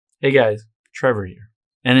Hey guys, Trevor here.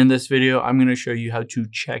 And in this video, I'm going to show you how to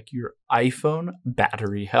check your iPhone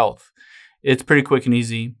battery health. It's pretty quick and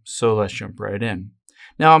easy, so let's jump right in.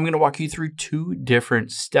 Now I'm going to walk you through two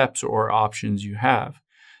different steps or options you have.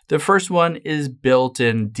 The first one is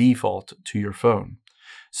built-in default to your phone.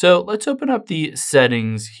 So let's open up the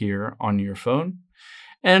settings here on your phone.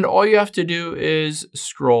 And all you have to do is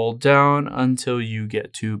scroll down until you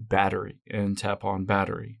get to battery and tap on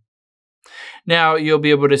battery. Now you'll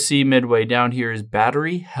be able to see midway down here is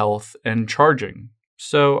battery health and charging.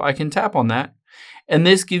 So I can tap on that. And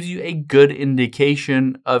this gives you a good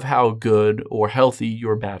indication of how good or healthy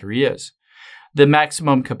your battery is. The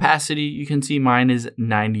maximum capacity, you can see mine is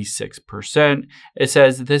 96%. It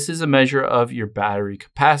says this is a measure of your battery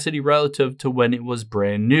capacity relative to when it was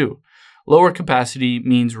brand new. Lower capacity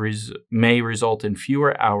means may result in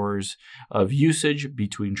fewer hours of usage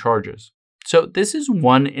between charges. So this is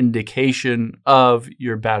one indication of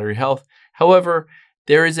your battery health. However,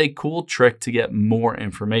 there is a cool trick to get more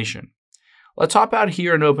information. Let's hop out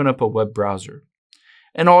here and open up a web browser.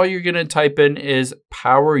 And all you're going to type in is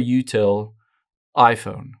Power Util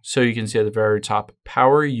iPhone. So you can see at the very top,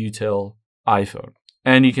 Power Util iPhone.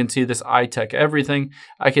 And you can see this iTech everything.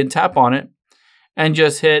 I can tap on it and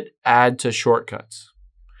just hit Add to Shortcuts.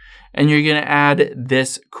 And you're going to add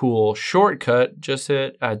this cool shortcut. Just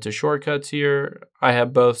hit Add to Shortcuts here. I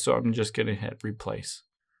have both, so I'm just going to hit Replace.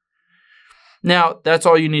 Now, that's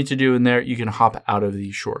all you need to do in there. You can hop out of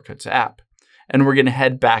the Shortcuts app. And we're going to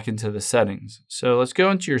head back into the settings. So let's go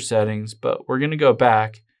into your settings, but we're going to go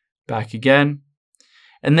back again.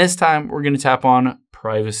 And this time, we're going to tap on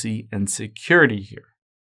Privacy and Security here.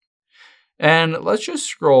 And let's just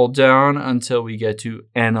scroll down until we get to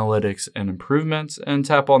Analytics and Improvements and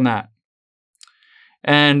tap on that.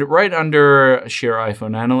 And right under Share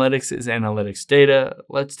iPhone Analytics is Analytics Data.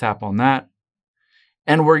 Let's tap on that.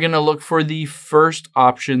 And we're going to look for the first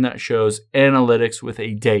option that shows Analytics with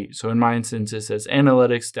a date. So in my instance, it says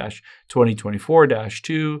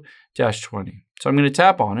Analytics-2024-2-20. So I'm going to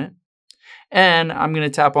tap on it. And I'm going to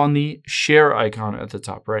tap on the Share icon at the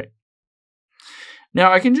top right.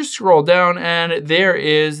 Now I can just scroll down and there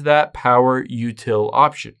is that Power Util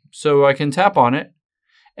option. So I can tap on it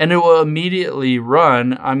and it will immediately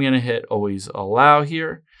run. I'm going to hit Always Allow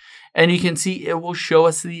here. And you can see it will show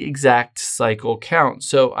us the exact cycle count.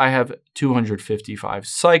 So I have 255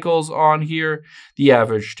 cycles on here, the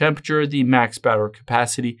average temperature, the max battery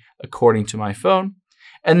capacity according to my phone,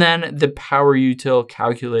 and then the Power Util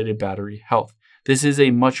calculated battery health. This is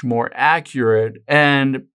a much more accurate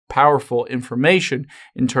and powerful information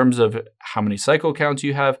in terms of how many cycle counts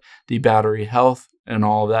you have, the battery health, and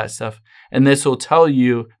all of that stuff. And this will tell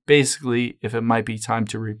you basically if it might be time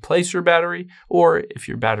to replace your battery or if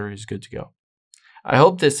your battery is good to go. I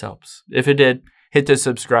hope this helps. If it did, hit the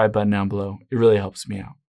subscribe button down below. It really helps me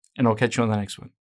out. And I'll catch you on the next one.